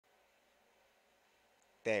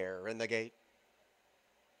There in the gate.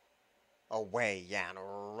 Away and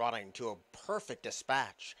running to a perfect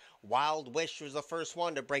dispatch. Wild Wish was the first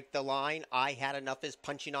one to break the line. I Had Enough is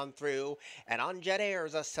punching on through. And On Jet Air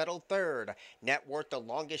is a settled third. Net Worth, the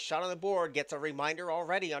longest shot on the board, gets a reminder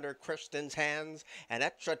already under Kristen's hands. And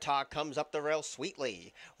Etretat comes up the rail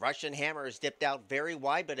sweetly. Russian Hammer is dipped out very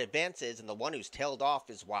wide but advances, and the one who's tailed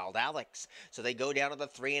off is Wild Alex. So they go down to the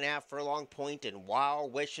 3.5 furlong point, and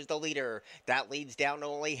Wild Wish is the leader. That leads down to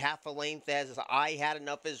only half a length as I Had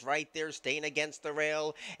Enough is right there staying against the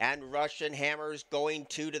rail, and Russian Hammers going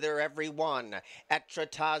two to their every one.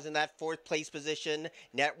 Etretat's in that fourth place position.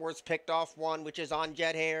 Net Worth's picked off one, which is On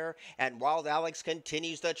Jet Air, and Wild Alex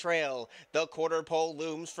continues the trail. The quarter pole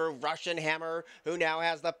looms for Russian Hammer, who now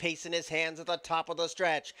has the pace in his hands at the top of the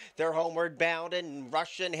stretch. They're homeward bound, and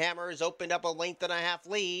Russian Hammer has opened up a length and a half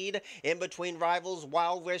lead. In between rivals,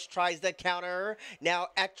 Wild Wish tries the counter. Now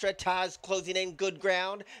Etretat's closing in good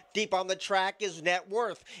ground. Deep on the track is Net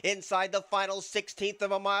Worth. Inside the final 16th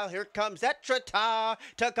of a mile, here comes Etretat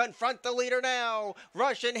to confront the leader now.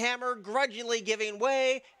 Russian Hammer grudgingly giving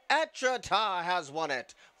way. Etretat has won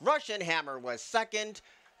it. Russian Hammer was second.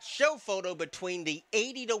 Show photo between the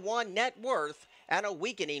 80-1 Net Worth and a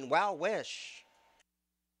weakening Wild Wish.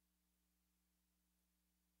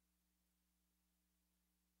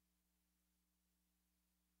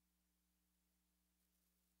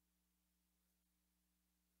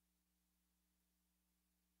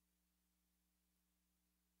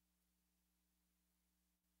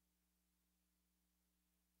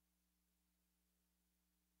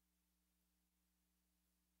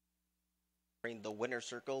 The winner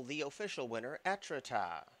circle, the official winner,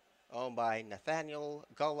 Etretat, owned by Nathaniel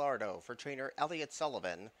Gallardo for trainer Elliott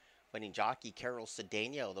Sullivan. Winning jockey Carol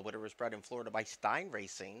Cedeno. The winner was bred in Florida by Stein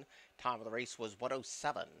Racing. Time of the race was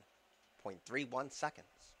 107.31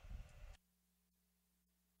 seconds.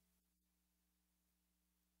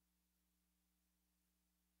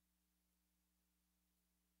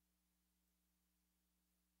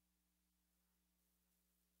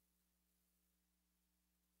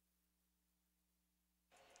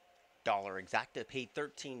 Dollar Exacta paid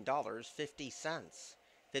 $13.50.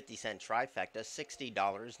 50-cent trifecta,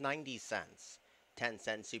 $60.90.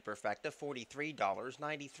 10-cent superfecta,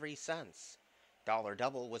 $43.93. Dollar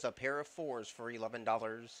double was a pair of fours for $11.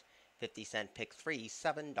 50-cent pick three,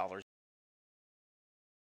 $7.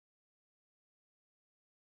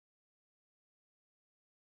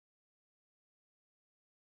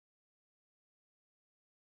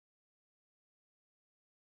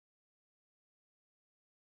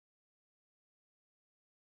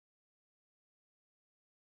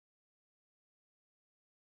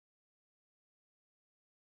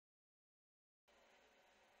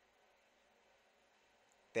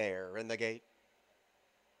 There in the gate.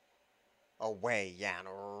 Away and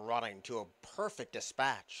running to a perfect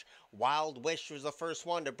dispatch. Wild Wish was the first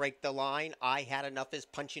one to break the line. I Had Enough is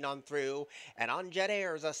punching on through. And On Jet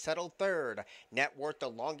Air is a settled third. Net Worth, the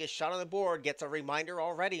longest shot on the board, gets a reminder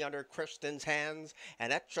already under Kristen's hands.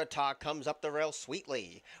 And Etretat comes up the rail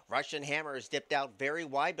sweetly. Russian Hammer is dipped out very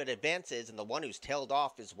wide but advances, and the one who's tailed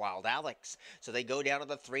off is Wild Alex. So they go down to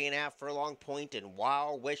the 3.5 furlong point, and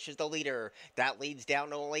Wild Wish is the leader. That leads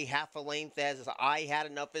down to only half a length as I Had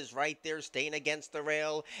Enough is right there staying against the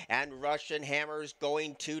rail, and Russian Hammers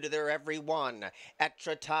going two to their every one.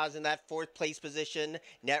 Etretat's in that fourth place position.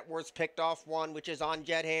 Net Worth's picked off one, which is On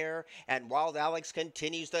Jet Air, and Wild Alex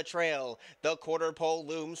continues the trail. The quarter pole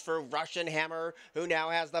looms for Russian Hammer, who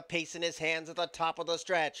now has the pace in his hands at the top of the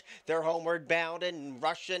stretch. They're homeward bound, and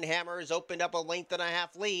Russian Hammer has opened up a length and a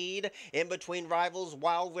half lead. In between rivals,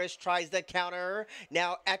 Wild Wish tries the counter.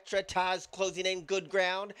 Now Etretat's closing in good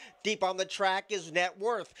ground. Deep on the track is Net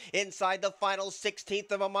Worth. Inside the final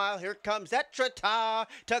 16th of a mile, here comes Etretat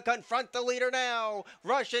to confront the leader now.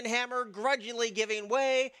 Russian Hammer grudgingly giving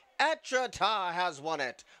way. Etretat has won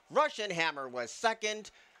it. Russian Hammer was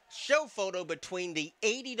second. Show photo between the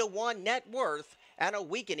 80-1 Net Worth and a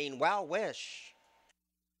weakening Wild Wish.